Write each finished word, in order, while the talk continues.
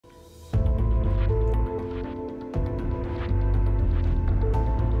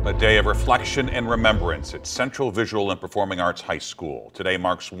day of reflection and remembrance at Central Visual and Performing Arts High School. Today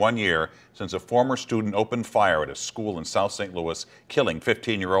marks 1 year since a former student opened fire at a school in South St. Louis, killing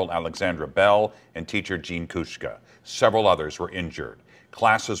 15-year-old Alexandra Bell and teacher Jean Kushka. Several others were injured.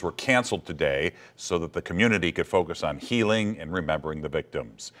 Classes were canceled today so that the community could focus on healing and remembering the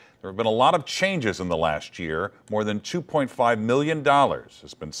victims. There have been a lot of changes in the last year. More than $2.5 million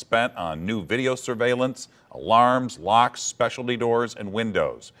has been spent on new video surveillance, alarms, locks, specialty doors, and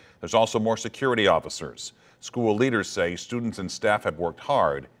windows. There's also more security officers. School leaders say students and staff have worked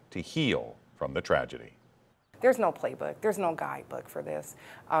hard to heal from the tragedy. There's no playbook, there's no guidebook for this,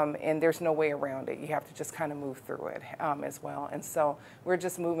 and there's no way around it. You have to just kind of move through it as well. And so we're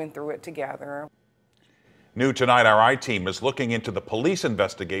just moving through it together. New tonight, our I-team is looking into the police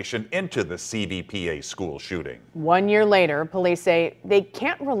investigation into the CVPA school shooting. 1 year later, police say they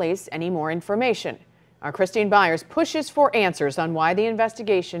can't release any more information. Our Christine Byers pushes for answers on why the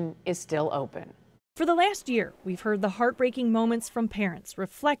investigation is still open. For the last year, we've heard the heartbreaking moments from parents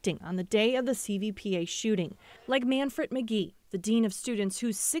reflecting on the day of the CVPA shooting, like Manfred McGee, the dean of students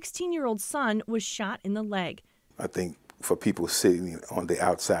whose 16-year-old son was shot in the leg. I think for people sitting on the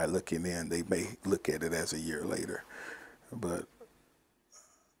outside looking in, they may look at it as a year later. But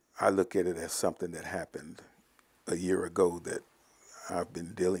I look at it as something that happened a year ago that I've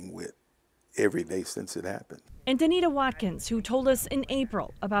been dealing with every day since it happened. And Danita Watkins, who told us in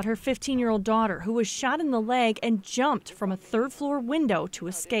April about her 15-year-old daughter who was shot in the leg and jumped from a third-floor window to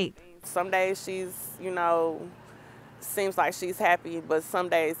escape. Some days she's, seems like she's happy, but some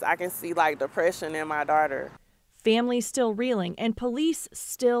days I can see like depression in my daughter. Families still reeling and police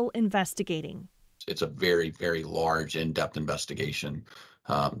still investigating. It's a very, very large, in-depth investigation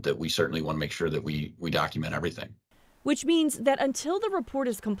that we certainly want to make sure that we document everything. Which means that until the report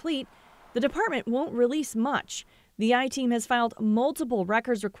is complete, the department won't release much. The I-team has filed multiple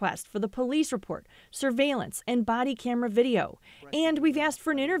records requests for the police report, surveillance, and body camera video. And we've asked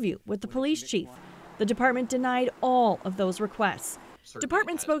for an interview with the police chief. The department denied all of those requests.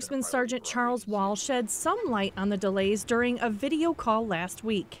 Department spokesman Sergeant Charles Wall shed some light on the delays during a video call last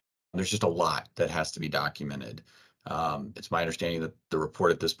week. There's just a lot that has to be documented. It's my understanding that the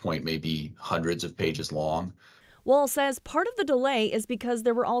report at this point may be hundreds of pages long. Wall says part of the delay is because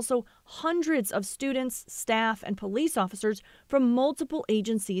there were also hundreds of students, staff, and police officers from multiple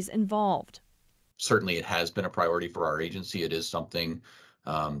agencies involved. Certainly it has been a priority for our agency. It is something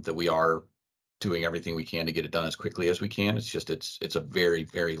that we are doing everything we can to get it done as quickly as we can. It's just it's a very,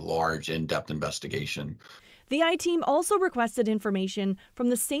 very large, in-depth investigation. The I-team also requested information from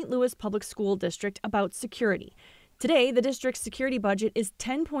the St. Louis Public School District about security. Today, the district's security budget is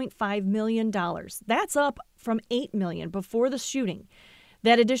 $10.5 million. That's up from $8 million before the shooting.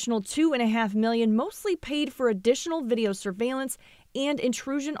 That additional $2.5 million mostly paid for additional video surveillance and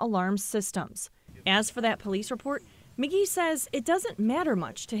intrusion alarm systems. As for that police report, McGee says it doesn't matter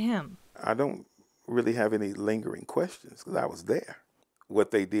much to him. I don't really have any lingering questions because I was there.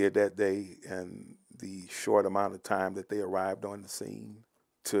 What they did that day and the short amount of time that they arrived on the scene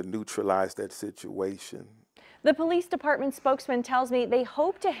to neutralize that situation. The police department spokesman tells me they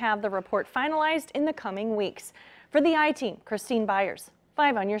hope to have the report finalized in the coming weeks. For the I-team, Christine Byers,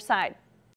 5 on your side.